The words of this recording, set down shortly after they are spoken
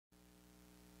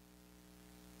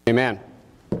Amen.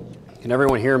 Can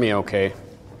everyone hear me okay?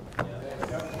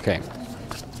 Okay.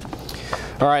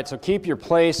 All right, so keep your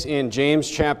place in James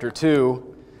chapter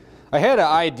 2. I had an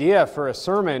idea for a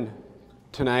sermon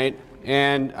tonight,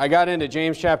 and I got into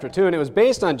James chapter 2, and it was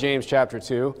based on James chapter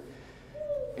 2.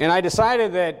 And I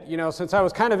decided that, since I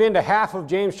was kind of into half of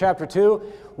James chapter 2,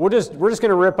 we're just going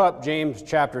to rip up James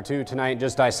chapter 2 tonight and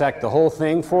just dissect the whole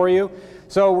thing for you.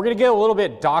 So we're going to get a little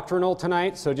bit doctrinal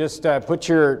tonight, so just put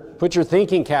your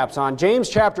thinking caps on. James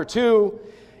chapter 2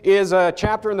 is a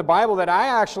chapter in the Bible that I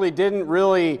actually didn't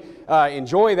really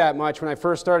enjoy that much when I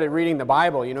first started reading the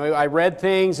Bible. I read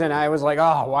things and I was like,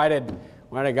 oh, why did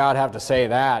God have to say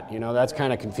that? That's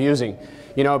kind of confusing.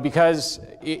 Because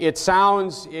it's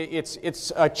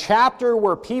a chapter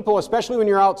where people, especially when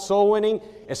you're out soul winning,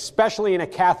 especially in a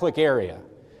Catholic area.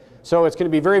 So it's going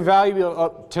to be very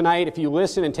valuable tonight if you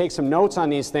listen and take some notes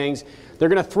on these things. They're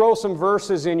going to throw some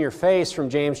verses in your face from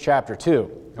James chapter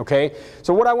 2. Okay?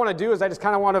 So what I want to do is I just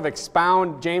kind of want to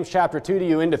expound James chapter 2 to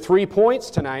you into 3 points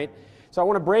tonight. So I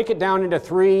want to break it down into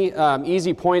 3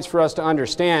 easy points for us to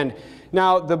understand.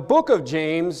 Now, the book of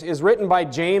James is written by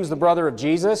James, the brother of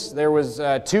Jesus. There was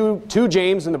two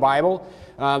James in the Bible.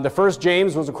 The first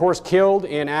James was, of course, killed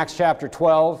in Acts chapter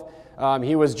 12.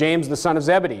 He was James, the son of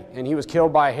Zebedee, and he was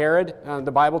killed by Herod,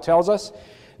 the Bible tells us.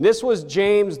 This was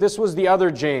James. This was the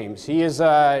other James. He's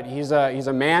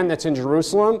a man that's in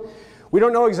Jerusalem. We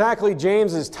don't know exactly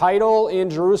James's title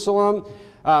in Jerusalem,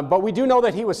 but we do know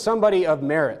that he was somebody of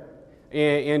merit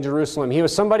in Jerusalem. He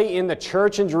was somebody in the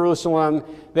church in Jerusalem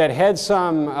that had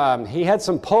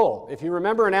some pull. If you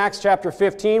remember in Acts chapter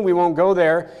 15, we won't go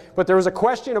there, but there was a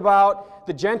question about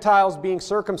the Gentiles being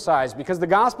circumcised because the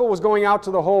gospel was going out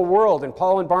to the whole world, and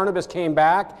Paul and Barnabas came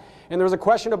back, and there was a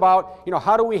question about,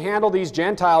 how do we handle these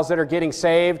Gentiles that are getting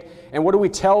saved, and what do we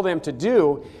tell them to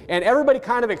do? And everybody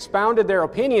kind of expounded their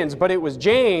opinions, but it was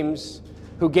James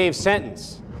who gave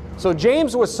sentence. So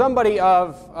James was somebody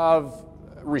of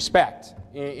respect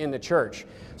in the church.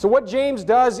 So what James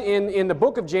does in the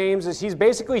book of James is he's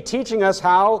basically teaching us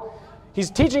how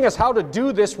to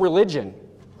do this religion.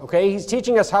 Okay, he's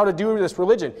teaching us how to do this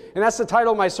religion. And that's the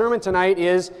title of my sermon tonight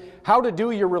is How to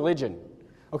Do Your Religion.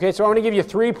 Okay, so I'm going to give you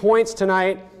 3 points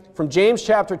tonight from James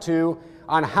chapter 2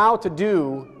 on how to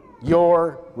do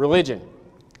your religion.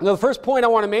 Now the first point I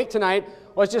want to make tonight,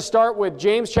 let's just start with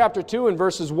James chapter 2 and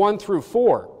verses 1 through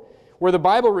 4, where the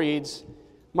Bible reads,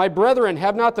 "My brethren,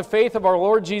 have not the faith of our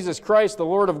Lord Jesus Christ, the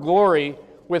Lord of glory,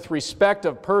 with respect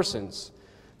of persons.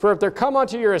 For if there come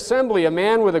unto your assembly a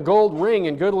man with a gold ring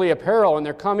and goodly apparel, and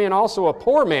there come in also a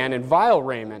poor man in vile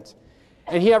raiment,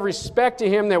 and ye have respect to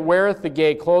him that weareth the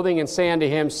gay clothing, and say unto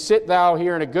him, Sit thou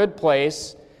here in a good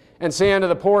place, and say unto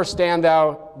the poor, Stand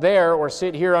thou there, or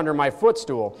sit here under my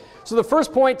footstool." So the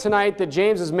first point tonight that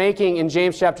James is making in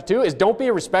James chapter 2 is don't be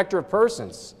a respecter of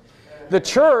persons. The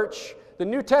church, the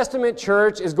New Testament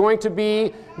church, is going to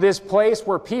be this place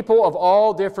where people of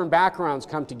all different backgrounds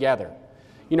come together.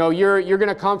 You're going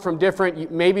to come from different,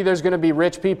 maybe there's going to be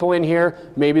rich people in here,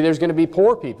 maybe there's going to be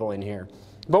poor people in here.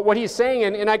 But what he's saying,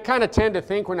 and I kind of tend to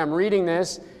think when I'm reading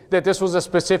this, that this was a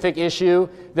specific issue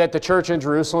that the church in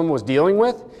Jerusalem was dealing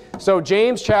with. So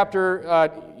James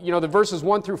chapter, the verses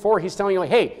 1 through 4, he's telling you,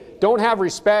 hey, don't have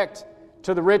respect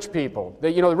to the rich people.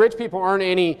 That, the rich people aren't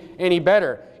any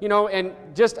better. And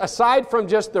just aside from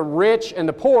just the rich and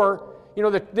the poor,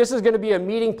 this is going to be a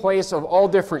meeting place of all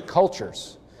different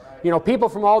cultures. People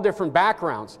from all different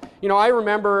backgrounds. I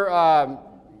remember,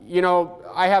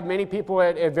 I have many people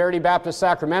at Verity Baptist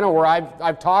Sacramento where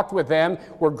I've talked with them.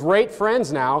 We're great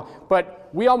friends now, but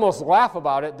we almost laugh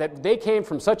about it that they came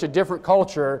from such a different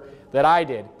culture that I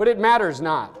did. But it matters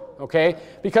not, okay?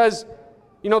 Because,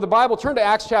 the Bible, turn to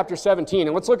Acts chapter 17,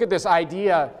 and let's look at this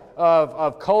idea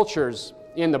of cultures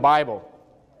in the Bible.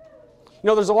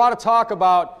 There's a lot of talk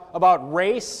about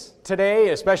race today,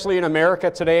 especially in America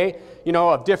today,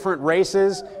 of different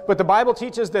races. But the Bible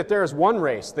teaches that there is one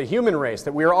race, the human race,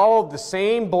 that we are all of the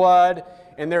same blood,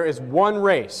 and there is one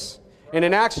race. And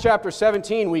in Acts chapter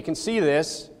 17, we can see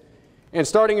this. And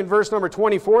starting in verse number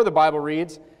 24, the Bible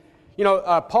reads,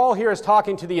 Paul here is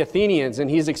talking to the Athenians,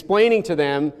 and he's explaining to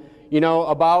them,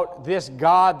 about this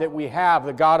God that we have,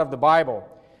 the God of the Bible.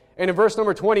 And in verse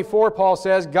number 24, Paul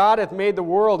says, God hath made the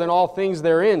world and all things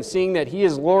therein, seeing that he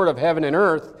is Lord of heaven and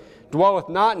earth, dwelleth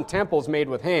not in temples made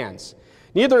with hands.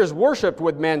 Neither is worshipped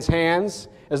with men's hands,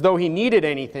 as though he needed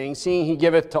anything, seeing he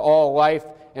giveth to all life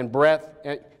and breath,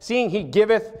 seeing he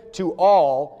giveth to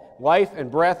all life and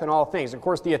breath and all things. Of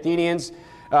course, the Athenians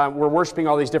were worshiping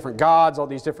all these different gods, all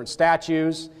these different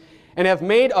statues. and hath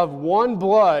made of one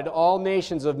blood all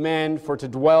nations of men for to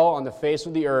dwell on the face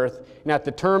of the earth, and hath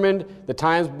determined the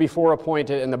times before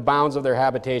appointed and the bounds of their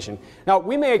habitation. Now,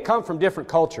 we may come from different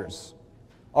cultures,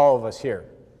 all of us here,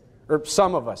 or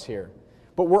some of us here,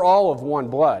 but we're all of one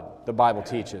blood, the Bible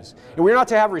teaches. And we're not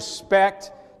to have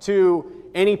respect to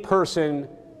any person,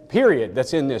 period,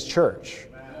 that's in this church.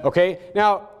 Okay?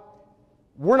 Now,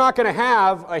 we're not going to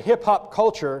have a hip-hop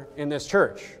culture in this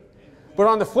church. But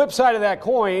on the flip side of that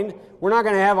coin, we're not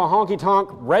going to have a honky-tonk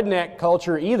redneck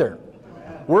culture either.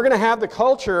 We're going to have the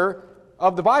culture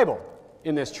of the Bible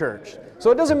in this church.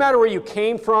 So it doesn't matter where you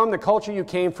came from, the culture you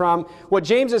came from. What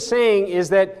James is saying is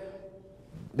that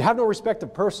have no respect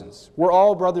of persons. We're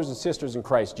all brothers and sisters in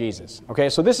Christ Jesus. Okay,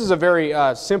 so this is a very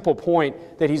simple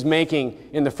point that he's making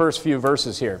in the first few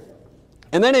verses here.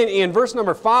 And then in verse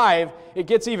number 5, it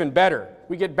gets even better.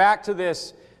 We get back to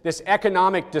this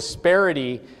economic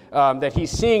disparity that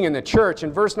he's seeing in the church.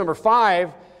 In verse number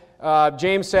 5,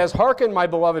 James says, "Hearken, my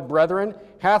beloved brethren,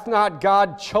 hath not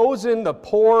God chosen the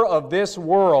poor of this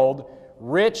world,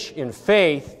 rich in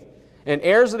faith, and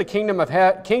heirs of the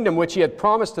kingdom which he hath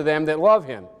promised to them that love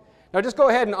him?" Now just go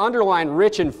ahead and underline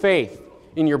rich in faith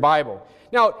in your Bible.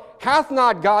 Now, hath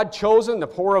not God chosen the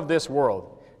poor of this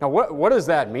world? Now what does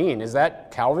that mean? Is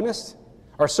that Calvinist?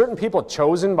 Are certain people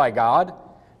chosen by God?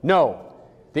 No.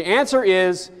 The answer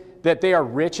is that they are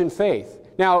rich in faith.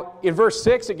 Now, in verse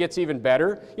 6, it gets even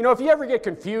better. You know, if you ever get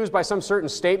confused by some certain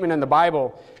statement in the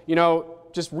Bible, you know,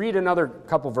 just read another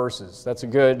couple verses. That's a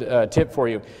good tip for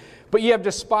you. "But ye have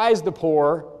despised the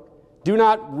poor. Do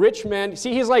not rich men..."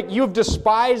 See, he's like, you have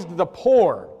despised the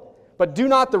poor, but do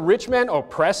not the rich men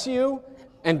oppress you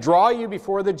and draw you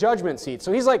before the judgment seat?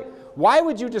 So he's like, why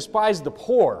would you despise the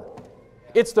poor?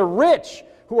 It's the rich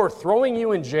who are throwing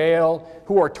you in jail,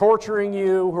 who are torturing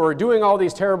you, who are doing all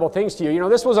these terrible things to you. You know,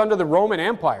 this was under the Roman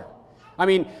Empire. I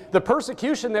mean, the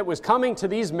persecution that was coming to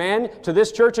these men, to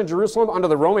this church in Jerusalem under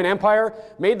the Roman Empire,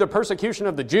 made the persecution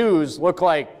of the Jews look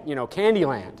like, you know,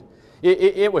 Candyland.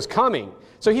 It was coming.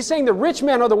 So he's saying the rich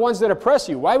men are the ones that oppress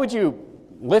you. Why would you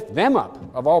lift them up,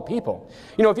 of all people?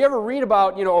 You know, if you ever read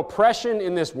about, you know, oppression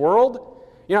in this world,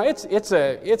 you know, it's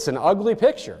an ugly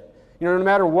picture. You know, no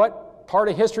matter what part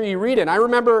of history you read in. I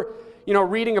remember, you know,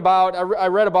 reading about, I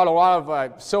read about a lot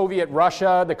of Soviet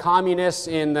Russia, the communists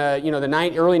in the, you know, the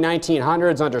early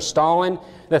 1900s under Stalin,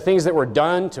 the things that were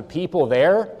done to people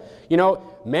there. You know,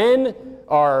 men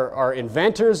are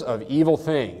inventors of evil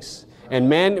things, and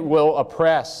men will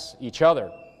oppress each other.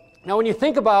 Now, when you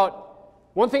think about,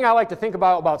 one thing I like to think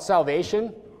about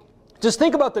salvation, just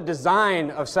think about the design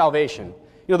of salvation.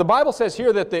 You know, the Bible says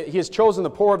here that he has chosen the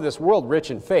poor of this world rich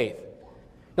in faith.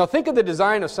 Now think of the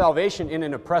design of salvation in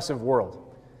an oppressive world.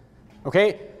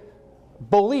 Okay?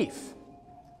 Belief.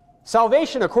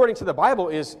 Salvation, according to the Bible,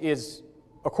 is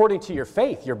according to your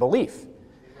faith, your belief.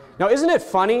 Now isn't it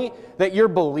funny that your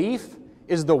belief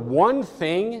is the one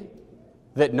thing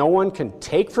that no one can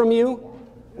take from you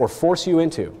or force you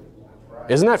into?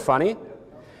 Isn't that funny?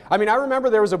 I mean, I remember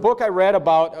there was a book I read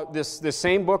about, this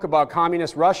same book about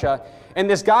communist Russia, and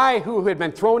this guy who had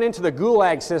been thrown into the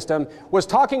Gulag system was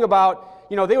talking about,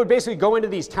 you know, they would basically go into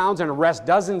these towns and arrest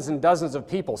dozens and dozens of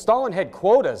people. Stalin had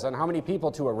quotas on how many people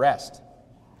to arrest.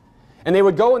 And they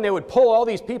would go and they would pull all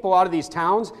these people out of these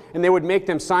towns and they would make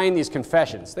them sign these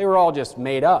confessions. They were all just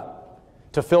made up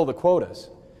to fill the quotas.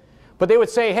 But they would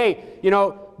say, hey, you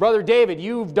know, Brother David,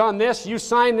 you've done this, you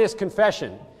signed this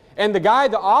confession. And the guy,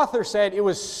 the author, said it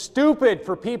was stupid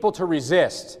for people to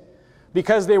resist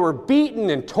because they were beaten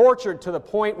and tortured to the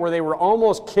point where they were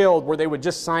almost killed, where they would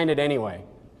just sign it anyway.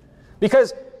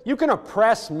 Because you can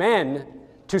oppress men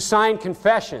to sign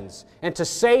confessions and to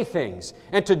say things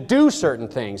and to do certain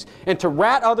things and to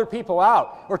rat other people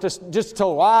out or to just to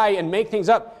lie and make things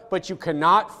up, but you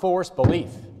cannot force belief.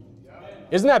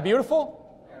 Isn't that beautiful?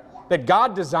 That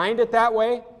God designed it that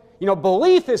way? You know,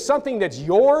 belief is something that's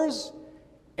yours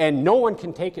and no one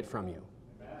can take it from you.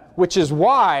 Which is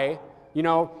why, you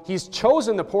know, He's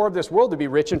chosen the poor of this world to be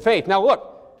rich in faith. Now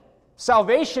look,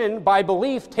 salvation by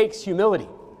belief takes humility,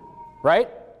 right?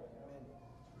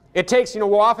 It takes, you know,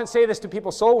 we'll often say this to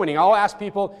people soul winning. I'll ask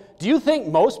people, do you think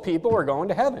most people are going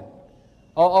to heaven?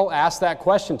 I'll ask that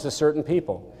question to certain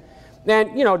people.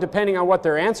 And, you know, depending on what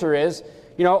their answer is,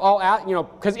 you know, I'll ask, you know,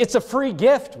 because it's a free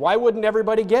gift. Why wouldn't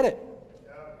everybody get it?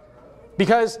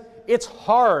 Because it's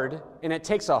hard and it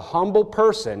takes a humble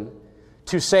person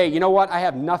to say, you know what, I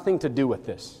have nothing to do with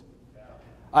this.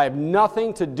 I have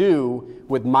nothing to do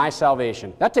with my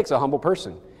salvation. That takes a humble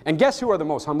person. And guess who are the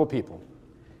most humble people?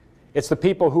 It's the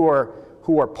people who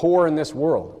are poor in this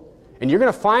world. And you're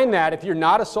going to find that if you're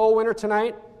not a soul winner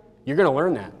tonight, you're going to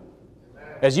learn that.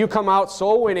 As you come out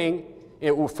soul winning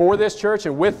for this church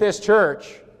and with this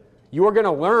church, you are going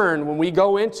to learn when we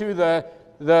go into the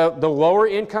lower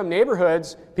income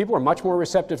neighborhoods, people are much more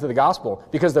receptive to the gospel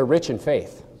because they're rich in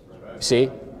faith. See?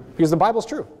 Because the Bible's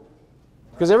true.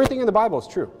 Because everything in the Bible is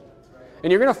true.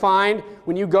 And you're going to find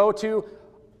when you go to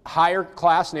higher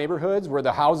class neighborhoods where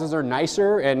the houses are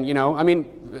nicer and, you know, I mean,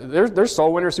 there's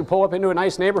soul winners who pull up into a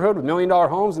nice neighborhood with $1 million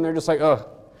homes and they're just like, ugh.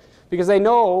 Because they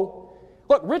know,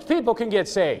 look, rich people can get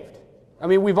saved. I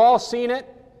mean, we've all seen it.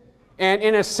 And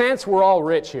in a sense, we're all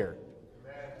rich here.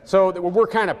 So we're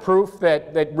kind of proof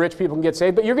that rich people can get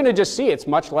saved. But you're going to just see it's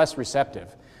much less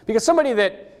receptive. Because somebody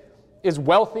that is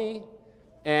wealthy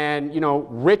and, you know,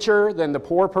 richer than the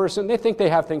poor person, they think they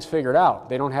have things figured out.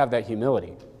 They don't have that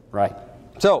humility, right?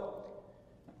 So,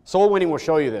 soul winning will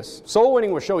show you this. Soul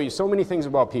winning will show you so many things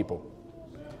about people.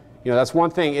 You know, that's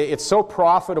one thing. It's so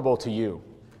profitable to you.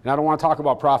 And I don't want to talk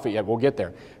about profit yet. We'll get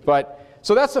there. But,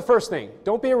 so that's the first thing.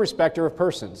 Don't be a respecter of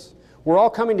persons. We're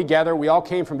all coming together. We all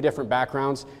came from different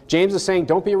backgrounds. James is saying,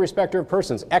 don't be a respecter of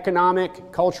persons.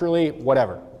 Economic, culturally,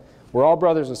 whatever. We're all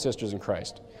brothers and sisters in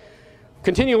Christ.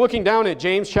 Continue looking down at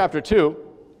James chapter 2.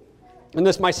 And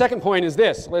this, my second point is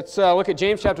this. Let's look at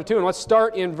James chapter 2, and let's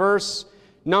start in verse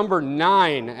number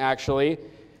 9, actually,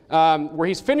 where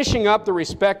he's finishing up the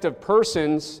respect of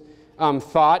persons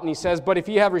thought, and he says, but if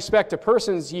ye have respect to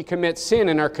persons, ye commit sin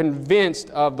and are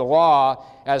convinced of the law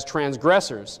as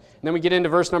transgressors. And then we get into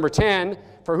verse number 10,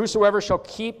 for whosoever shall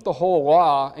keep the whole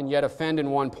law and yet offend in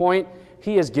one point,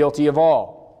 he is guilty of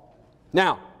all.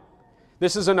 Now,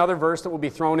 this is another verse that will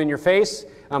be thrown in your face.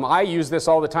 I use this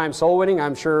all the time, soul winning.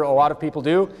 I'm sure a lot of people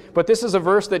do. But this is a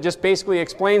verse that just basically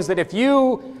explains that if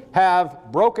you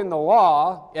have broken the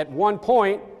law at one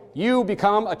point, you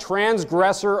become a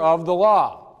transgressor of the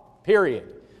law,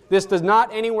 period. This does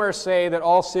not anywhere say that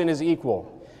all sin is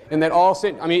equal. And that all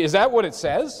sin, I mean, is that what it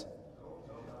says?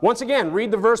 Once again,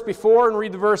 read the verse before and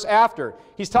read the verse after.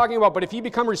 He's talking about, but if ye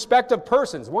become respect of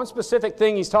persons, one specific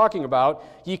thing he's talking about,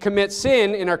 ye commit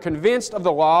sin and are convinced of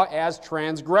the law as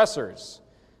transgressors.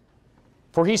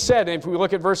 For he said, and if we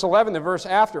look at verse 11, the verse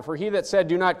after, for he that said,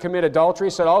 do not commit adultery,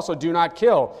 said also, do not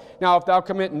kill. Now, if thou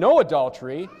commit no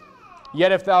adultery,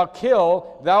 yet if thou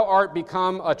kill, thou art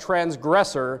become a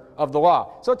transgressor of the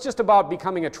law. So it's just about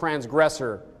becoming a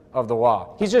transgressor of the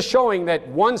law. He's just showing that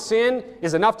one sin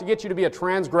is enough to get you to be a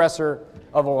transgressor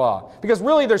of the law. Because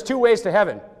really there's two ways to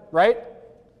heaven, right?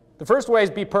 The first way is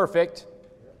be perfect.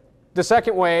 The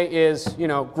second way is, you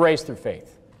know, grace through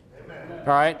faith. Amen. All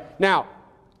right? Now,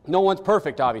 no one's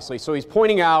perfect, obviously. So he's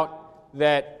pointing out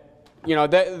that, you know,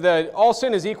 all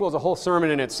sin is equal is a whole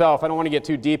sermon in itself. I don't want to get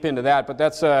too deep into that, but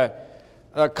that's a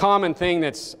common thing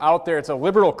that's out there. It's a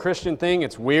liberal Christian thing.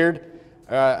 It's weird.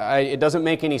 It doesn't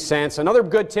make any sense. Another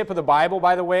good tip of the Bible,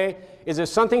 by the way, is if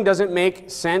something doesn't make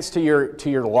sense to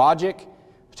your logic,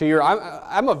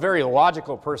 I'm a very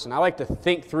logical person. I like to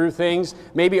think through things,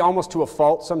 maybe almost to a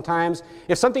fault sometimes.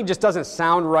 If something just doesn't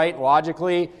sound right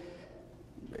logically,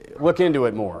 look into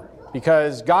it more.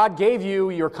 Because God gave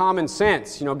you your common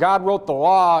sense. You know, God wrote the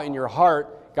law in your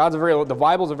heart. The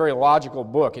Bible's a very logical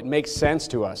book. It makes sense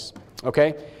to us.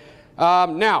 Okay?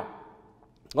 Now,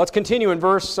 let's continue in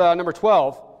verse number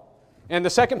 12. And the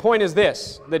second point is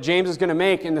this, that James is going to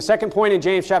make. And the second point in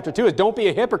James chapter 2 is don't be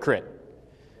a hypocrite.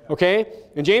 Okay?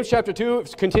 In James chapter 2,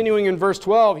 continuing in verse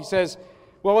 12, he says,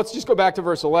 well, let's just go back to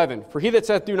verse 11. For he that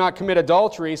saith, do not commit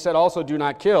adultery, said also, do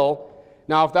not kill.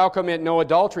 Now, if thou commit no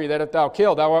adultery, that if thou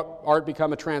kill, thou art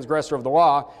become a transgressor of the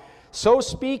law. So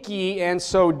speak ye, and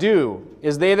so do,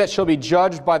 is they that shall be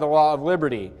judged by the law of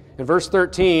liberty. And verse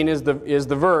 13 is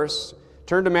the verse.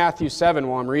 Turn to Matthew 7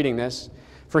 while I'm reading this.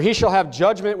 For he shall have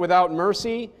judgment without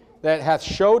mercy that hath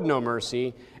showed no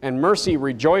mercy, and mercy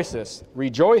rejoiceth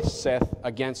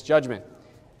against judgment.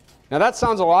 Now that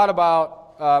sounds a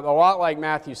lot like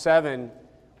Matthew 7,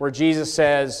 where Jesus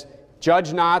says,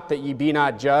 judge not that ye be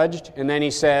not judged. And then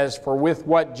he says, for with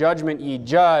what judgment ye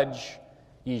judge,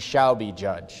 ye shall be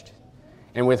judged.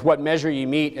 And with what measure ye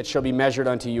meet, it shall be measured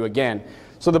unto you again.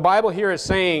 So the Bible here is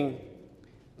saying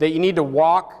that you need to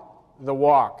walk the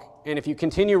walk. And if you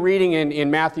continue reading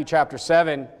in Matthew chapter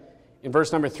 7, in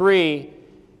verse number 3,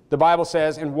 the Bible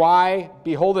says, and why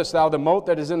beholdest thou the mote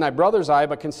that is in thy brother's eye,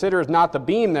 but considerest not the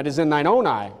beam that is in thine own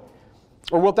eye?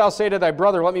 Or wilt thou say to thy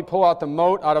brother, let me pull out the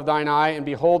mote out of thine eye, and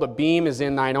behold, a beam is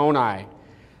in thine own eye?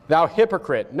 Thou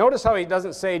hypocrite. Notice how he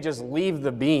doesn't say just leave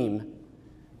the beam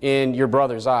in your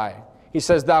brother's eye. He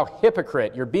says, thou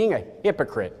hypocrite. You're being a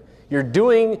hypocrite. You're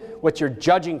doing what you're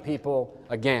judging people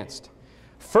against.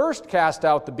 First cast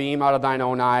out the beam out of thine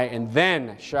own eye, and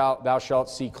then thou shalt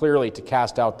see clearly to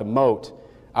cast out the mote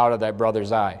out of thy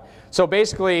brother's eye. So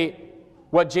basically,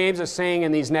 what James is saying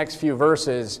in these next few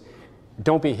verses,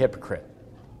 don't be a hypocrite.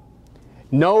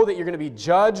 Know that you're going to be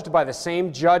judged by the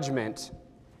same judgment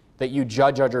that you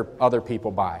judge other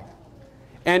people by.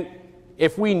 And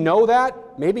if we know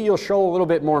that, maybe you'll show a little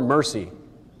bit more mercy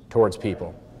towards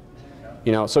people.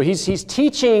 You know, so he's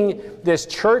teaching this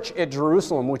church at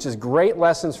Jerusalem, which is great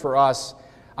lessons for us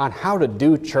on how to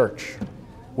do church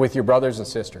with your brothers and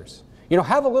sisters. You know,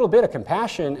 have a little bit of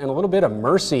compassion and a little bit of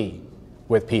mercy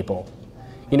with people.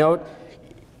 You know,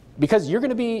 because you're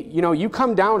going to be, you know, you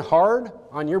come down hard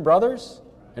on your brothers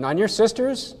and on your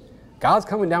sisters, God's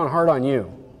coming down hard on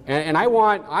you. And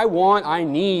I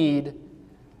need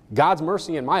God's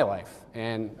mercy in my life.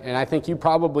 And I think you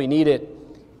probably need it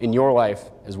in your life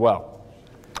as well.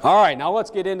 All right, now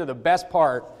let's get into the best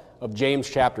part of James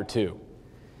chapter 2.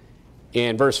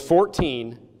 In verse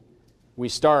 14, we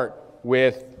start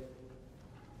with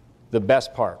the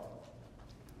best part.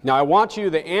 Now I want you,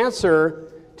 the answer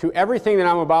to everything that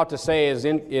I'm about to say is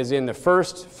in the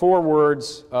first 4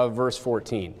 words of verse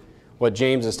 14, what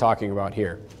James is talking about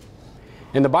here.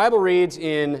 And the Bible reads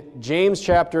in James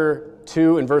chapter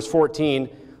 2 and verse 14,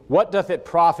 "What doth it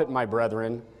profit, my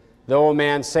brethren, though a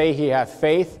man say he hath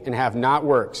faith and have not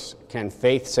works? Can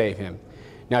faith save him?"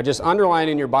 Now just underline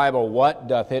in your Bible, what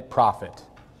doth it profit?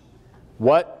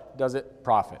 What does it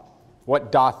profit?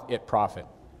 What doth it profit?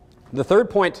 The third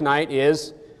point tonight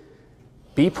is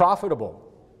be profitable.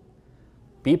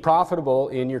 Be profitable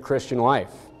in your Christian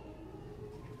life.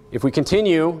 If we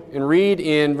continue and read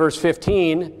in verse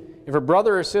 15, "If a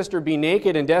brother or sister be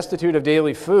naked and destitute of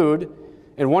daily food,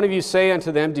 and one of you say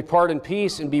unto them, Depart in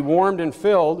peace, and be warmed and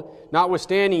filled,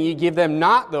 notwithstanding ye give them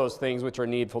not those things which are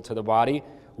needful to the body,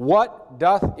 what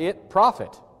doth it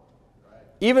profit?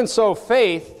 Even so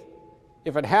faith,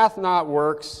 if it hath not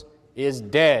works, is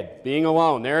dead." Being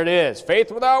alone. There it is.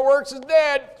 Faith without works is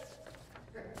dead.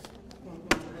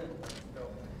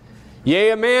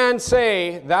 "Yea, a man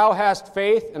say, Thou hast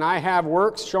faith, and I have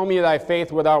works. Show me thy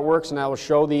faith without works, and I will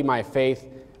show thee my faith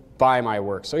by my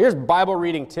works." So here's Bible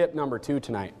reading tip number 2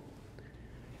 tonight.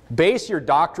 Base your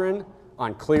doctrine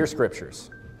on clear scriptures.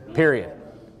 Period.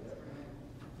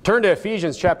 Turn to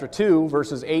Ephesians chapter 2,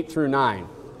 verses 8 through 9,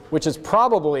 which is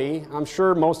probably, I'm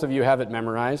sure most of you have it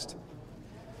memorized,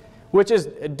 which is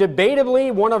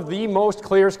debatably one of the most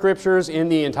clear scriptures in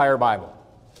the entire Bible.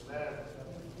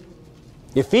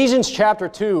 Ephesians chapter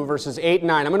 2, verses 8 and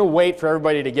 9. I'm going to wait for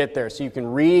everybody to get there so you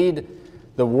can read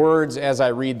the words as I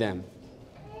read them.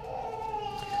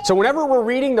 So whenever we're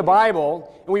reading the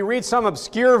Bible and we read some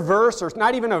obscure verse, or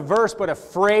not even a verse, but a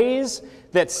phrase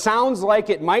that sounds like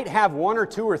it might have 1 or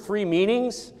 2 or 3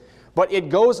 meanings, but it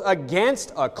goes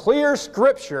against a clear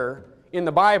scripture in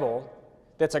the Bible,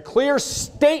 that's a clear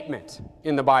statement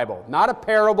in the Bible, not a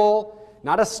parable,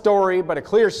 not a story, but a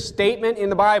clear statement in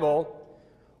the Bible,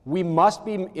 we must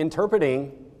be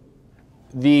interpreting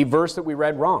the verse that we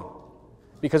read wrong.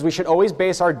 Because we should always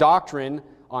base our doctrine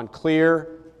on clear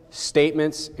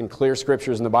statements and clear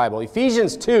scriptures in the Bible.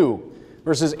 Ephesians 2,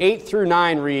 verses 8 through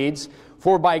 9 reads,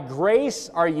 "For by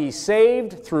grace are ye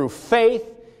saved through faith,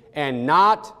 and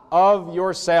not of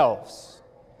yourselves.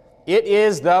 It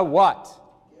is the what?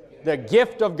 The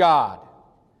gift of God."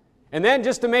 And then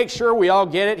just to make sure we all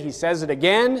get it, he says it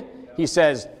again. He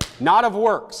says, "Not of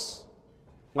works,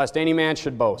 lest any man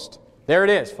should boast." There it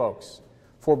is, folks.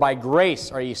 "For by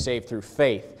grace are ye saved through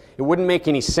faith." It wouldn't make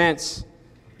any sense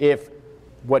if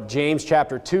what James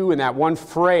chapter 2 in that one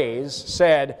phrase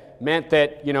said meant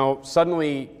that, you know,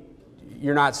 suddenly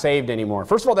you're not saved anymore.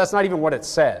 First of all, that's not even what it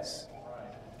says.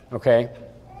 Okay?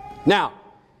 Now,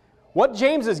 what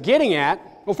James is getting at,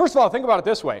 well, first of all, think about it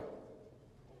this way.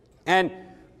 And,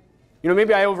 you know,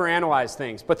 maybe I overanalyze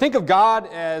things, but think of God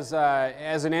as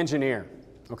an engineer,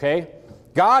 okay?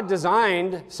 God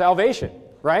designed salvation,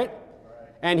 right?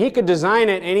 And he could design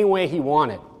it any way he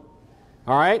wanted.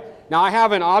 All right? Now I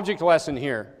have an object lesson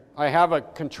here. I have a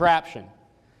contraption.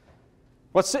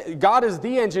 God is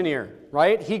the engineer,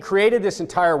 right? He created this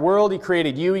entire world. He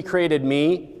created you. He created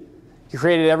me. He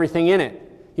created everything in it.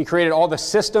 He created all the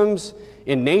systems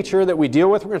in nature that we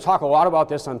deal with. We're going to talk a lot about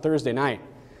this on Thursday night.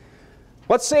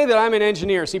 Let's say that I'm an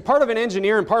engineer. See, part of an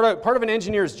engineer and part of an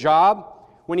engineer's job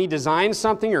when he designs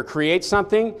something or creates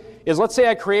something is, let's say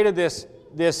I created this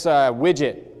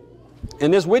widget.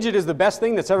 And this widget is the best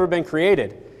thing that's ever been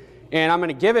created. And I'm going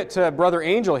to give it to Brother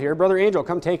Angel here. Brother Angel,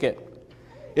 come take it.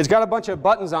 It's got a bunch of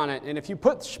buttons on it. And if you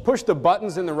push the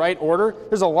buttons in the right order,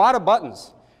 there's a lot of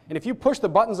buttons. And if you push the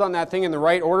buttons on that thing in the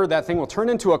right order, that thing will turn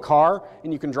into a car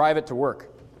and you can drive it to work.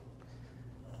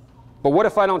 But what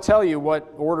if I don't tell you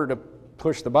what order to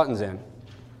push the buttons in?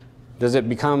 Does it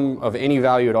become of any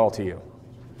value at all to you?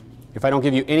 if I don't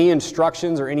give you any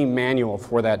instructions or any manual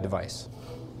for that device?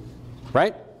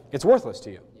 Right? It's worthless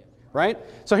to you. Right?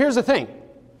 So here's the thing.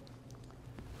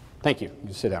 Thank you.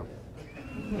 You sit down.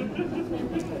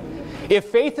 If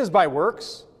faith is by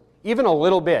works, even a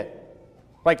little bit,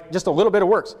 like just a little bit of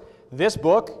works, this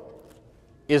book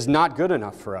is not good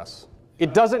enough for us.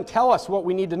 It doesn't tell us what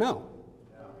we need to know.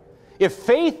 If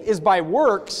faith is by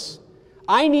works,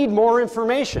 I need more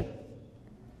information.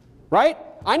 Right?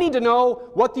 I need to know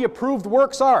what the approved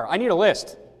works are. I need a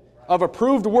list of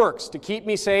approved works to keep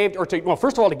me saved, or to, well,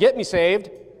 first of all, to get me saved,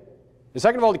 and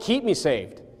second of all, to keep me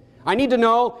saved. I need to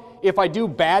know if I do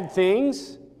bad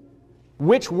things,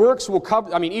 which works will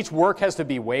cover. I mean, each work has to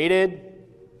be weighted.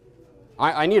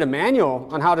 I need a manual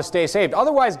on how to stay saved.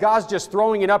 Otherwise, God's just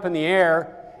throwing it up in the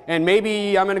air, and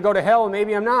maybe I'm going to go to hell, and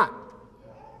maybe I'm not.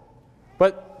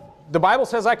 But the Bible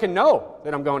says I can know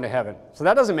that I'm going to heaven. So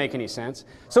that doesn't make any sense.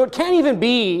 So it can't even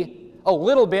be a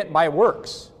little bit by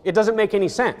works. It doesn't make any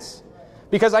sense.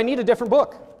 Because I need a different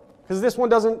book. Because this one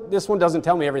doesn't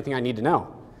tell me everything I need to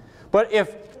know. But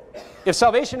if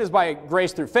salvation is by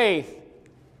grace through faith,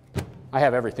 I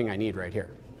have everything I need right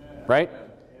here. Right?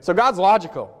 So God's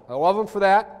logical. I love Him for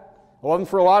that. I love Him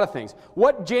for a lot of things.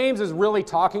 What James is really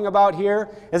talking about here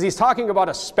is he's talking about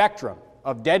a spectrum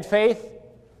of dead faith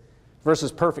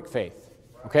versus perfect faith.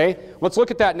 Okay? Let's look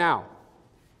at that now.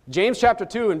 James chapter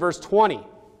 2 and verse 20.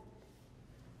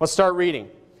 Let's start reading.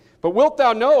 But wilt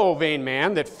thou know, O vain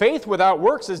man, that faith without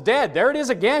works is dead? There it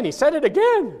is again. He said it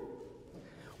again.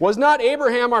 Was not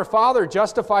Abraham our father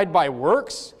justified by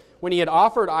works when he had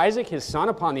offered Isaac his son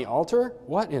upon the altar?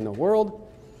 What in the world?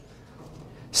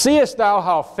 Seest thou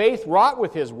how faith wrought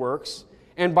with his works,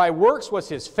 and by works was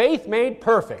his faith made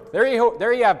perfect? There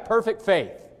you have perfect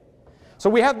faith. So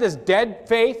we have this dead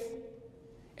faith,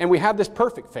 and we have this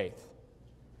perfect faith.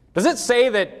 Does it say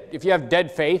that if you have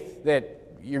dead faith that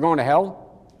you're going to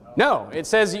hell? No. It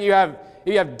says you have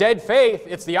dead faith.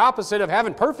 It's the opposite of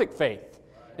having perfect faith.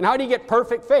 And how do you get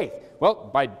perfect faith?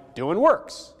 Well, by doing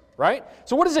works, right?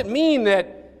 So what does it mean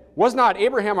that was not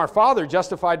Abraham our father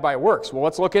justified by works? Well,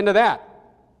 let's look into that.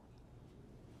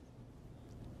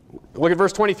 Look at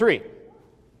verse 23.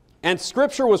 And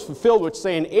Scripture was fulfilled, which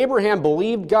saying, Abraham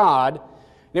believed God,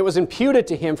 and it was imputed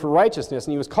to him for righteousness,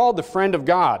 and he was called the friend of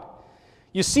God.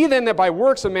 You see then that by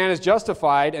works a man is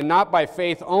justified, and not by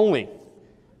faith only.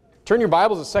 Turn your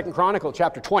Bibles to 2 Chronicles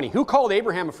chapter 20. Who called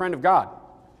Abraham a friend of God?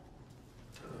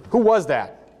 Who was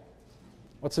that?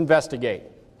 Let's investigate.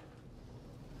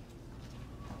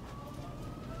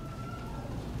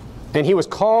 And he was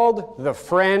called the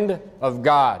friend of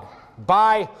God.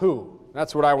 By who?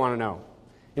 That's what I want to know.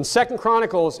 In 2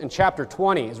 Chronicles in chapter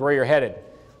 20 is where you're headed.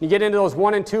 You get into those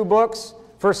 1 and 2 books,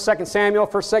 1st, 2nd Samuel,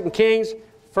 1st, 2nd Kings,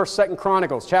 1st, 2nd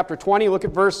Chronicles. Chapter 20, look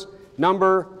at verse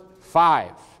number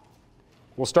 5.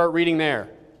 We'll start reading there.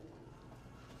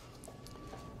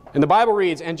 And the Bible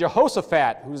reads, And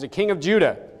Jehoshaphat, who was a king of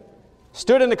Judah,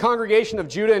 stood in the congregation of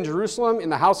Judah and Jerusalem in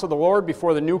the house of the Lord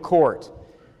before the new court,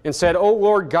 and said, O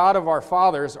Lord God of our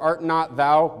fathers, art not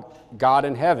thou God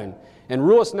in heaven? And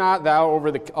rulest not thou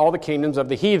over all the kingdoms of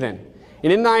the heathen?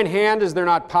 And in thine hand is there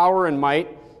not power and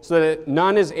might, so that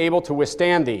none is able to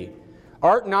withstand thee?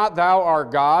 Art not thou our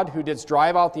God, who didst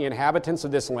drive out the inhabitants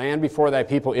of this land before thy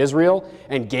people Israel,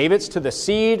 and gave it to the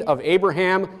seed of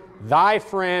Abraham, thy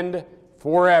friend,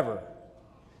 forever?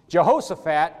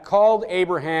 Jehoshaphat called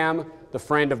Abraham the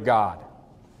friend of God.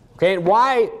 Okay, and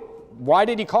why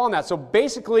did he call him that? So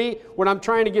basically, what I'm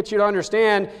trying to get you to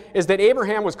understand is that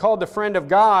Abraham was called the friend of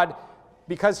God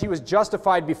because he was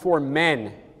justified before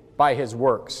men by his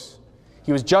works.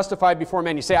 He was justified before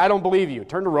men. You say, I don't believe you.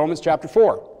 Turn to Romans chapter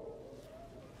 4.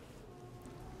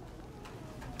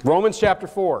 Romans chapter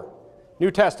 4, New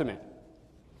Testament.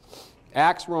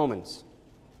 Acts, Romans.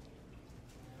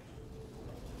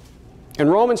 In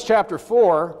Romans chapter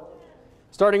 4,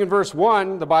 starting in verse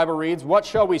 1, the Bible reads, What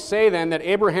shall we say then that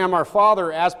Abraham our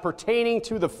father, as pertaining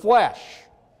to the flesh,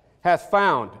 hath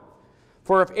found?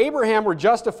 For if Abraham were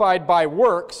justified by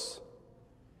works,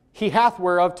 he hath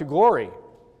whereof to glory,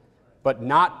 but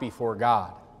not before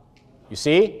God. You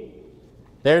see?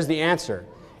 There's the answer.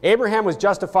 Abraham was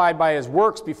justified by his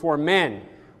works before men.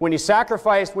 When he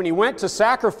went to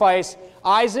sacrifice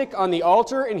Isaac on the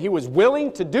altar, and he was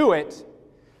willing to do it,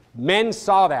 men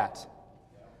saw that.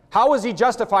 How was he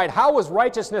justified? How was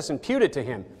righteousness imputed to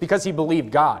him? Because he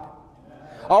believed God.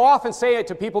 I'll often say it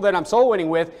to people that I'm soul winning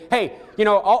with, hey,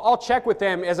 I'll check with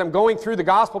them as I'm going through the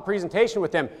gospel presentation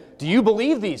with them. Do you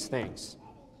believe these things?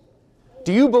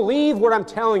 Do you believe what I'm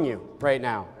telling you right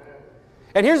now?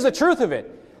 And here's the truth of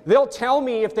it. They'll tell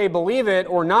me if they believe it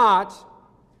or not,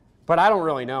 but I don't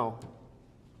really know.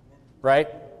 Right?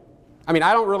 I mean,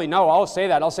 I don't really know. I'll say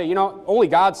that. I'll say, only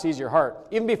God sees your heart.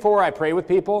 Even before I pray with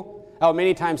people, I'll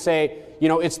many times say,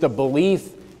 it's the belief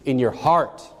in your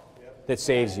heart that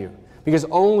saves you. Because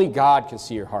only God can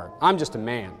see your heart. I'm just a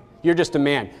man. You're just a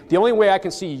man. The only way I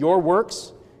can see your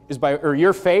works or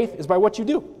your faith is by what you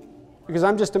do. Because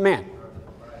I'm just a man.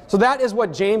 So that is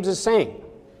what James is saying.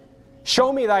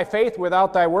 Show me thy faith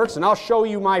without thy works, and I'll show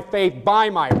you my faith by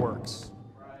my works.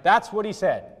 That's what he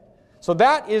said. So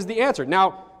that is the answer.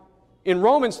 Now, in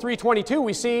Romans 3:22,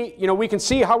 we see, we can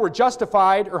see how we're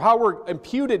justified or how we're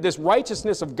imputed. This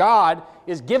righteousness of God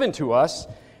is given to us.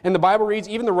 And the Bible reads,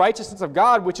 even the righteousness of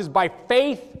God, which is by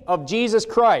faith of Jesus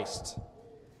Christ,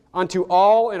 unto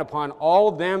all and upon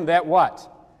all them that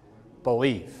what?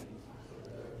 Believe.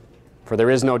 For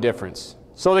there is no difference.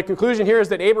 So the conclusion here is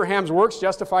that Abraham's works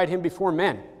justified him before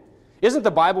men. Isn't the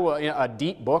Bible a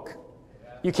deep book?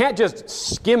 You can't just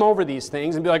skim over these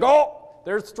things and be like, oh,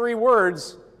 there's 3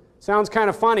 words. Sounds kind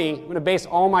of funny. I'm going to base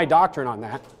all my doctrine on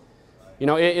that.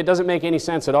 It doesn't make any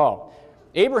sense at all.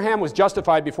 Abraham was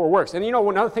justified before works. And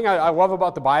another thing I love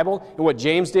about the Bible and what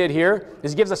James did here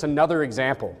is he gives us another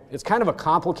example. It's kind of a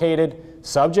complicated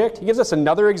subject. He gives us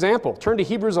another example. Turn to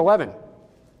Hebrews 11.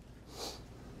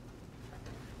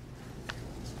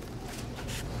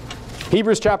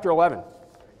 Hebrews chapter 11.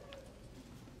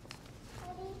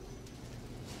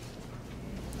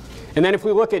 And then if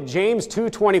we look at James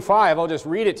 2:25, I'll just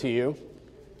read it to you.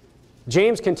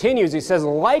 James continues, he says,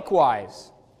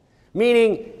 likewise,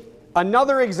 meaning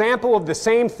another example of the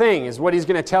same thing is what he's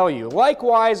going to tell you.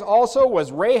 Likewise also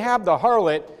was Rahab the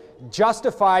harlot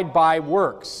justified by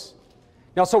works.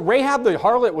 Now, so Rahab the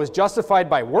harlot was justified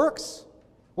by works?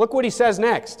 Look what he says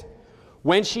next.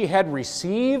 When she had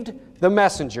received the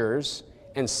messengers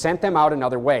and sent them out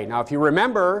another way. Now, if you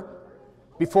remember,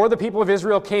 before the people of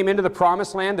Israel came into the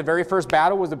promised land, the very first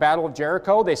battle was the Battle of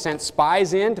Jericho. They sent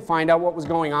spies in to find out what was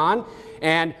going on.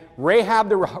 And Rahab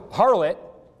the harlot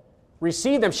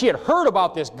received them. She had heard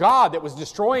about this God that was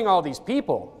destroying all these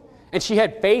people. And she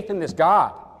had faith in this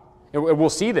God. And we'll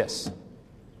see this.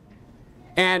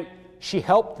 And she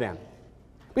helped them.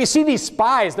 But you see these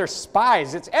spies, they're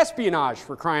spies. It's espionage,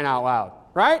 for crying out loud.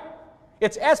 Right?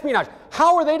 It's espionage.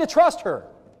 How are they to trust her?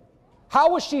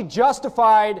 How was she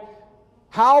justified?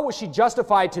 How was she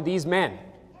justified to these men?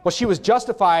 Well, she was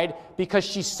justified because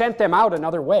she sent them out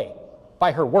another way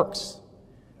by her works.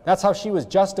 That's how she was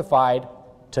justified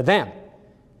to them.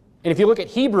 And if you look at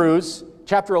Hebrews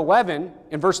chapter 11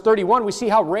 and verse 31, we see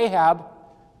how Rahab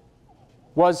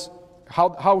was,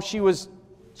 how she was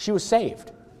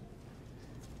saved.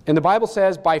 And the Bible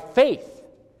says, by faith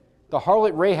the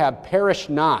harlot Rahab perished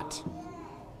not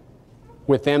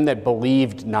with them that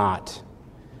believed not,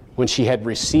 when she had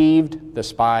received the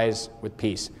spies with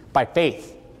peace. By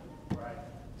faith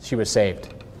she was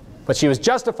saved. But she was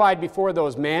justified before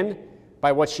those men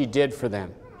by what she did for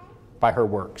them, by her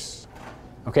works.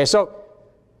 Okay, so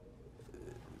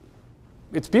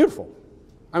it's beautiful.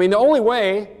 I mean, the only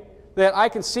way that I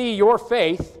can see your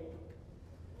faith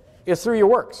is through your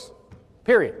works,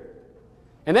 period.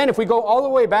 And then if we go all the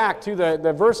way back to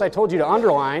the verse I told you to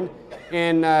underline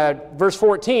in verse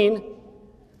 14,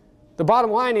 the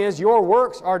bottom line is your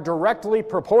works are directly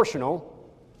proportional,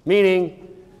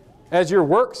 meaning as your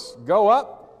works go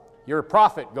up, your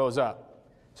profit goes up.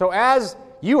 So as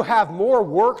you have more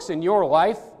works in your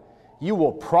life, you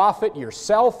will profit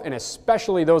yourself and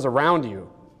especially those around you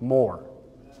more.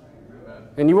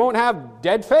 And you won't have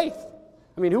dead faith.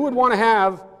 I mean, who would want to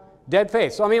have dead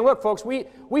faith? So I mean, look, folks,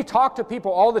 we talk to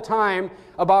people all the time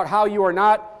about how you are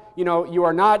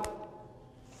not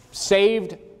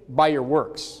saved by your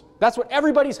works. That's what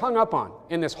everybody's hung up on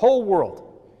in this whole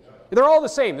world. They're all the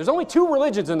same. There's only 2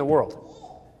 religions in the world.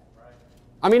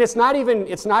 I mean, it's not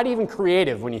even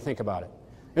creative when you think about it.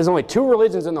 There's only 2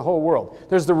 religions in the whole world.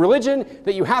 There's the religion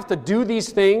that you have to do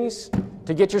these things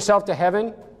to get yourself to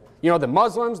heaven. The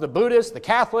Muslims, the Buddhists, the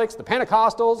Catholics, the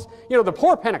Pentecostals. The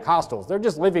poor Pentecostals, they're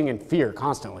just living in fear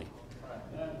constantly.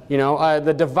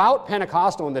 The devout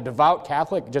Pentecostal and the devout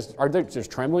Catholic they're just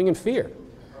trembling in fear.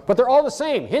 But they're all the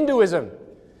same. Hinduism.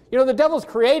 The devil's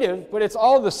creative, but it's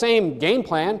all the same game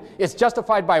plan. It's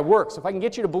justified by works. If I can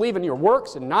get you to believe in your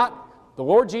works and not the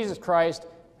Lord Jesus Christ,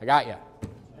 I got you.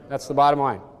 That's the bottom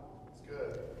line.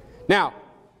 Now,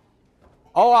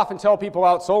 I'll often tell people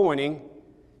out soul winning,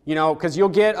 because you'll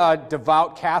get a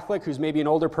devout Catholic who's maybe an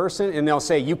older person, and they'll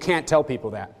say, you can't tell people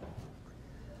that.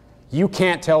 You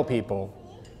can't tell people.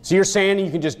 So you're saying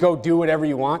you can just go do whatever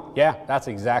you want? Yeah, that's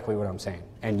exactly what I'm saying.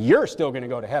 And you're still going to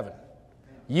go to heaven.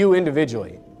 You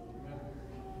individually.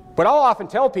 But I'll often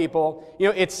tell people,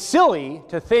 it's silly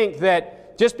to think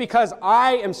that just because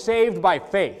I am saved by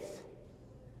faith,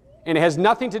 and it has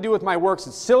nothing to do with my works.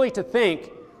 It's silly to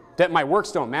think that my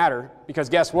works don't matter, because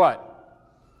guess what?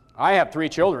 I have 3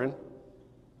 children.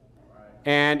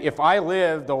 And if I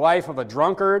live the life of a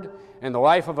drunkard and the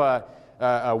life of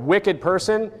a wicked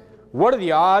person, what are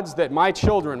the odds that my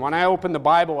children, when I open the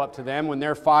Bible up to them when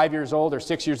they're 5 years old or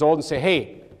 6 years old and say,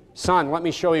 hey, son, let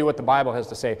me show you what the Bible has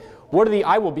to say.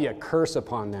 I will be a curse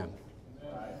upon them.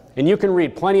 And you can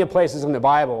read plenty of places in the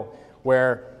Bible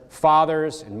where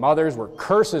fathers and mothers were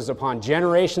curses upon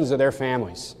generations of their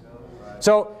families.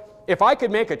 So if I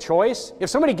could make a choice, if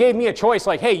somebody gave me a choice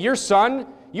like, hey, your son,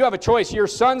 you have a choice. Your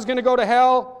son's going to go to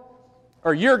hell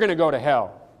or you're going to go to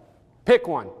hell. Pick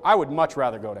one. I would much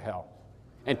rather go to hell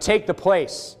and take the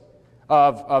place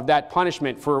of that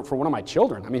punishment for one of my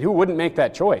children. I mean, who wouldn't make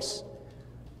that choice?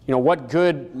 You know, what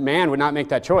good man would not make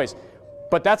that choice?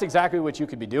 But that's exactly what you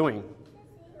could be doing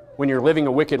when you're living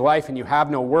a wicked life and you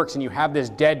have no works and you have this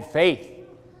dead faith.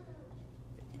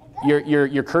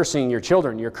 You're cursing your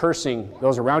children. You're cursing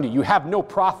those around you. You have no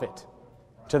profit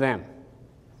to them.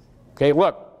 Okay,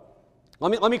 look.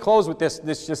 Let me close with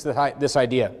this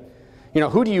idea. You know,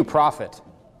 who do you profit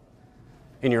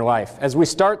in your life? As we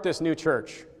start this new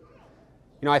church,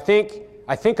 you know, I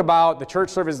think about the church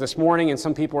service this morning, and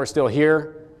some people are still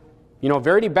here. You know,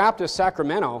 Verity Baptist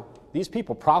Sacramento, these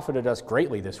people profited us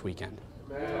greatly this weekend.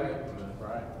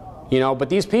 You know, but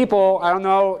these people, I don't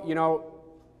know, you know,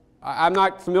 I'm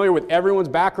not familiar with everyone's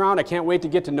background. I can't wait to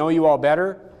get to know you all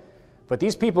better. But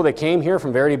these people that came here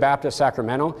from Verity Baptist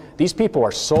Sacramento, these people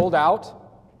are sold out,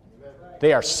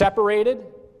 they are separated,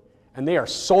 and they are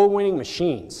soul-winning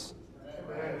machines.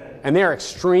 And they are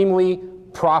extremely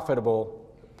profitable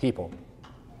people.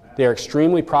 They are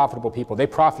extremely profitable people. They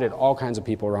profited all kinds of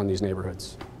people around these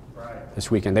neighborhoods this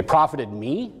weekend. They profited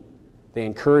me. They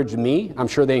encouraged me. I'm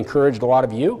sure they encouraged a lot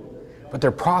of you. But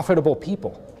they're profitable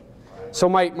people. So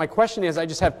my question is, I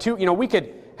just have two. You know, we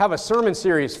could have a sermon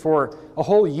series for a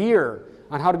whole year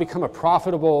on how to become a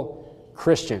profitable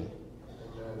Christian.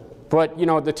 But, you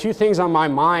know, the two things on my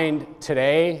mind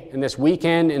today and this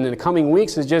weekend and in the coming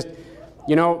weeks is just,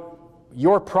 you know,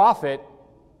 your profit,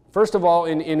 first of all,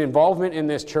 in involvement in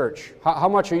this church. How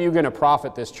much are you going to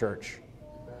profit this church?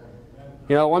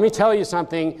 You know, let me tell you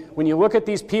something. When you look at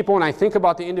these people, and I think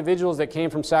about the individuals that came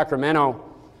from Sacramento,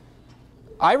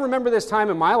 I remember this time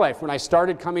in my life when I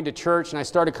started coming to church and I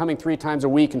started coming 3 times a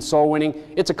week and soul winning.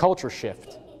 It's a culture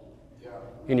shift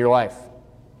in your life.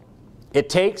 It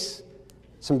takes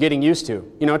some getting used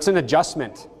to. You know, it's an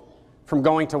adjustment from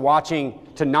going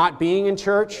to not being in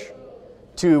church,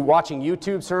 to watching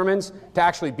YouTube sermons, to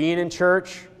actually being in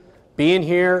church, being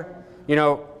here. You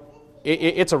know,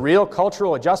 it's a real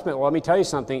cultural adjustment. Well, let me tell you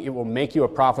something. It will make you a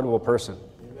profitable person.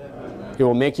 Amen. It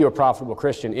will make you a profitable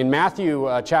Christian. In Matthew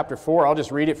chapter 4, I'll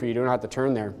just read it for you. You don't have to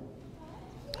turn there.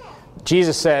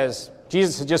 Jesus has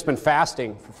just been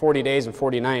fasting for 40 days and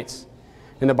 40 nights.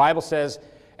 And the Bible says,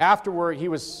 afterward, he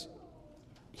was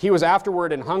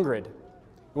afterward and hungered.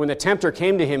 When the tempter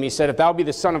came to him, he said, if thou be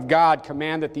the Son of God,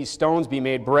 command that these stones be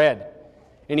made bread.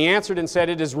 And he answered and said,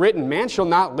 it is written, man shall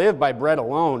not live by bread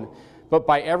alone, but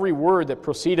by every word that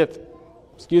proceedeth,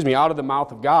 out of the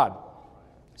mouth of God.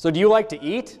 So do you like to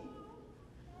eat?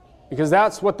 Because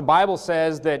that's what the Bible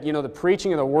says, that, you know, the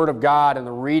preaching of the Word of God and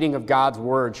the reading of God's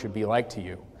Word should be like to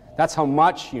you. That's how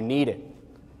much you need it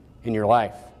in your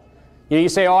life. You know, you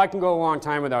say, oh, I can go a long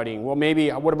time without eating. Well, maybe,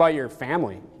 what about your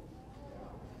family?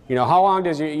 You know, how long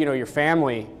does your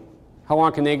family, how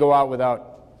long can they go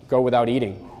without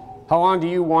eating? How long do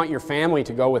you want your family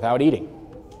to go without eating?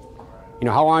 You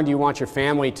know, how long do you want your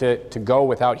family to go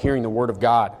without hearing the Word of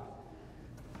God?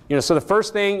 You know, so the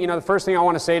first thing I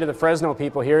want to say to the Fresno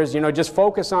people here is, you know, just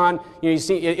focus on, you know, you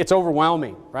see, it's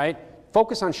overwhelming, right?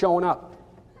 Focus on showing up.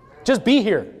 Just be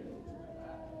here.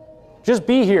 Just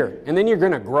be here, and then you're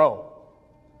going to grow.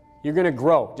 You're going to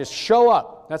grow. Just show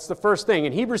up. That's the first thing.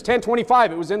 In Hebrews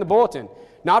 10:25, it was in the bulletin.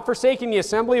 Not forsaking the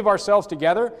assembly of ourselves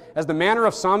together, as the manner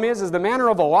of some is, as the manner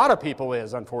of a lot of people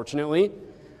is, unfortunately,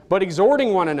 but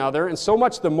exhorting one another, and so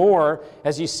much the more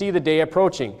as you see the day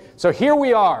approaching. So here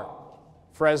we are,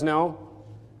 Fresno.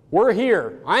 We're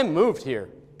here. I'm moved here.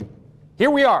 Here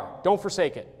we are. Don't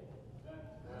forsake it.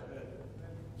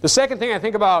 The second thing I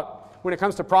think about when it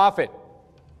comes to profit,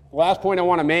 the last point I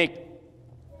want to make,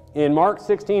 in Mark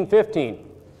 16:15,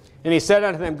 and he said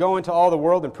unto them, go into all the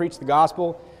world and preach the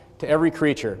gospel to every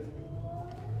creature.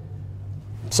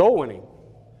 Soul winning.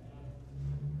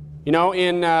 You know,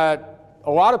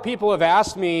 a lot of people have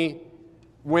asked me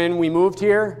when we moved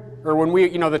here, or when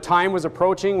the time was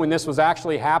approaching, when this was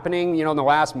actually happening, you know, in the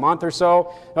last month or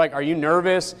so, like, are you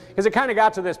nervous? Because it kind of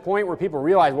got to this point where people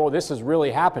realized, well, this is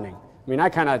really happening. I mean, I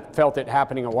kind of felt it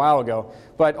happening a while ago.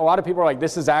 But a lot of people are like,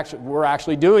 we're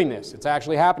actually doing this. It's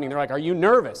actually happening. They're like, are you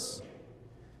nervous?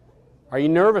 Are you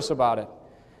nervous about it?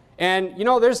 And, you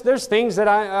know, there's things that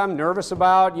I'm nervous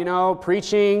about, you know,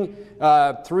 preaching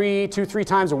 3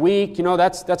 times a week. You know,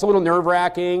 that's a little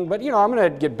nerve-wracking. But, you know, I'm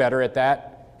going to get better at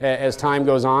that as time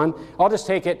goes on. I'll just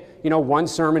take it, you know, one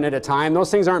sermon at a time. Those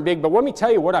things aren't big. But let me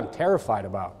tell you what I'm terrified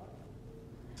about.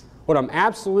 What I'm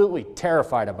absolutely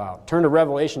terrified about. Turn to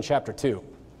Revelation chapter 2.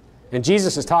 And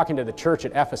Jesus is talking to the church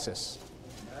at Ephesus.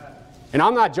 And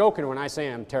I'm not joking when I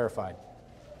say I'm terrified.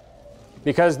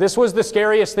 Because this was the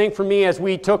scariest thing for me as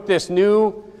we took this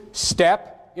new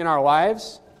step in our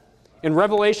lives. In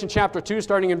Revelation chapter 2,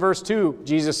 starting in verse 2,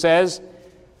 Jesus says,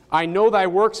 I know thy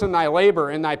works and thy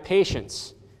labor and thy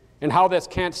patience, and how thou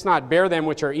canst not bear them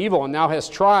which are evil, and thou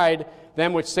hast tried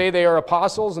them which say they are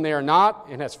apostles, and they are not,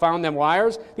 and hast found them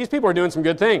liars. These people are doing some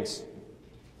good things.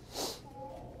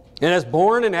 And hast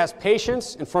borne and hast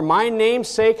patience, and for my name's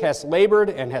sake hast labored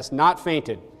and hast not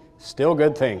fainted. Still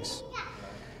good things.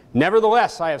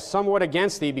 Nevertheless, I have somewhat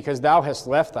against thee, because thou hast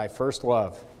left thy first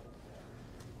love.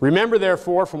 Remember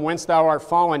therefore from whence thou art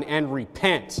fallen, and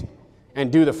repent,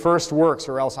 and do the first works,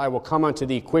 or else I will come unto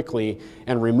thee quickly,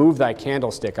 and remove thy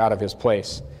candlestick out of his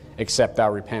place, except thou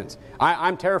repent.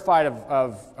 I'm terrified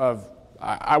of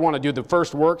I want to do the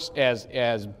first works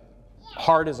as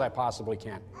hard as I possibly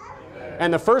can.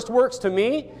 And the first works to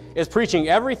me is preaching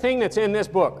everything that's in this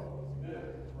book,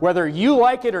 whether you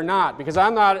like it or not, because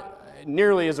I'm not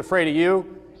nearly as afraid of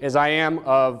you as I am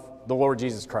of the Lord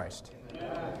Jesus Christ.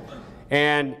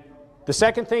 And the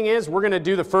second thing is we're going to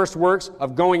do the first works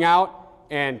of going out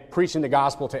and preaching the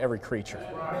gospel to every creature.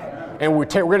 And we're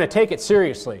going to take it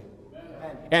seriously.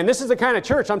 And this is the kind of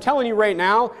church, I'm telling you right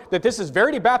now, that this is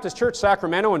Verity Baptist Church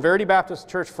Sacramento and Verity Baptist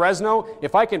Church Fresno.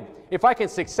 If I can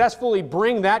successfully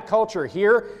bring that culture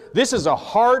here, this is a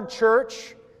hard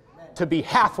church to be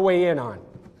halfway in on.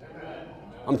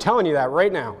 I'm telling you that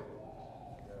right now.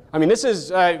 I mean, this is,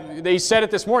 they said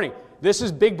it this morning, this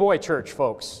is big boy church,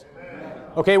 folks.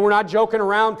 Okay, we're not joking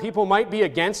around. People might be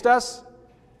against us.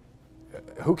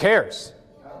 Who cares?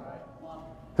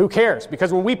 Who cares?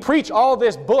 Because when we preach all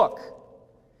this book,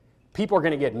 people are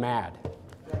going to get mad.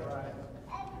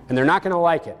 And they're not going to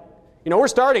like it. You know, we're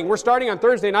starting on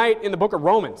Thursday night in the book of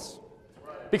Romans.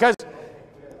 Because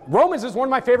Romans is one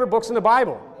of my favorite books in the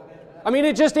Bible. I mean,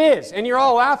 it just is. And you're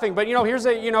all laughing. But, you know,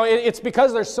 it's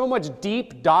because there's so much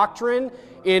deep doctrine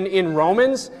in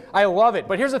Romans. I love it.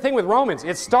 But here's the thing with Romans.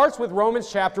 It starts with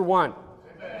Romans chapter 1.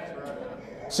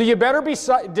 So you better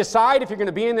decide if you're going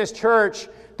to be in this church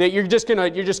that you're just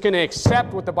going to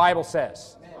accept what the Bible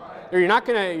says. Or you're not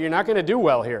going to do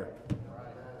well here.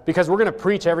 Because we're going to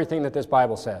preach everything that this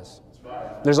Bible says.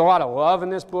 There's a lot of love in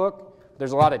this book.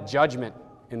 There's a lot of judgment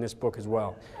in this book as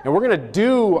well. And we're going to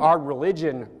do our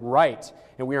religion right.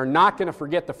 And we are not going to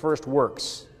forget the first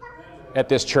works at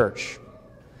this church.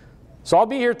 So I'll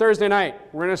be here Thursday night.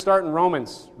 We're going to start in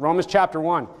Romans chapter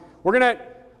 1.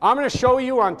 I'm going to show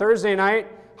you on Thursday night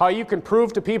how you can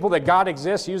prove to people that God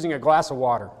exists using a glass of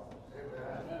water.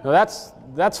 Now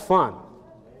that's fun.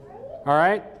 All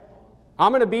right?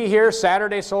 I'm going to be here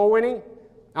Saturday soul winning.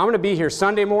 I'm going to be here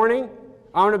Sunday morning.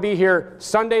 I'm going to be here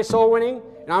Sunday soul winning.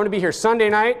 And I'm going to be here Sunday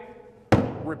night,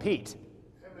 repeat.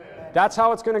 That's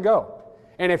how it's going to go.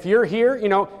 And if you're here, you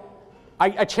know,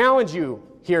 I challenge you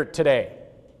here today.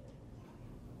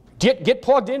 Get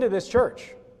plugged into this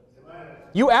church.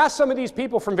 You ask some of these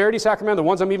people from Verity Sacramento, the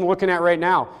ones I'm even looking at right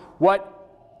now,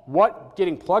 what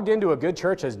getting plugged into a good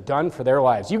church has done for their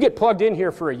lives. You get plugged in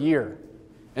here for a year,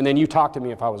 and then you talk to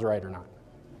me if I was right or not.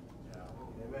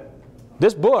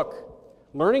 This book,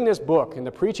 learning this book and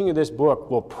the preaching of this book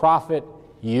will profit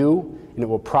you, and it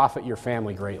will profit your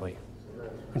family greatly.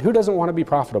 And who doesn't want to be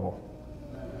profitable?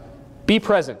 Be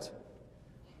present.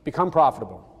 Become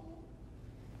profitable.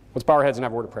 Let's bow our heads and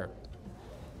have a word of prayer.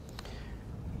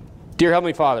 Dear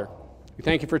Heavenly Father, we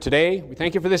thank you for today. We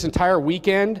thank you for this entire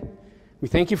weekend. We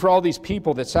thank you for all these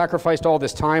people that sacrificed all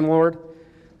this time, Lord.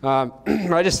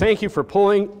 I just thank you for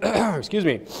pulling, excuse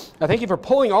me, I thank you for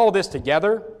pulling all this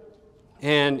together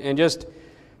and just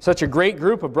such a great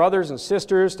group of brothers and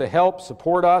sisters to help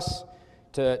support us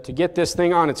to get this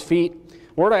thing on its feet.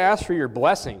 Lord, I ask for your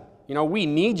blessing. You know, we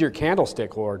need your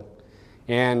candlestick, Lord.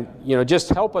 And, you know, just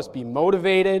help us be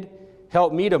motivated.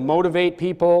 Help me to motivate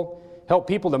people. Help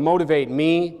people to motivate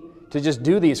me to just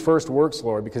do these first works,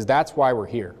 Lord, because that's why we're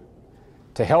here.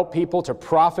 To help people to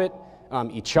profit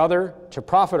each other, to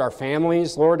profit our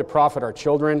families, Lord, to profit our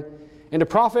children, and to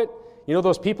profit, you know,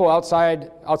 those people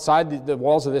outside the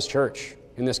walls of this church,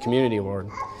 in this community, Lord.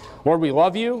 Lord, we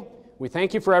love you. We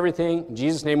thank you for everything. In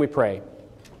Jesus' name we pray.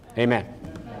 Amen.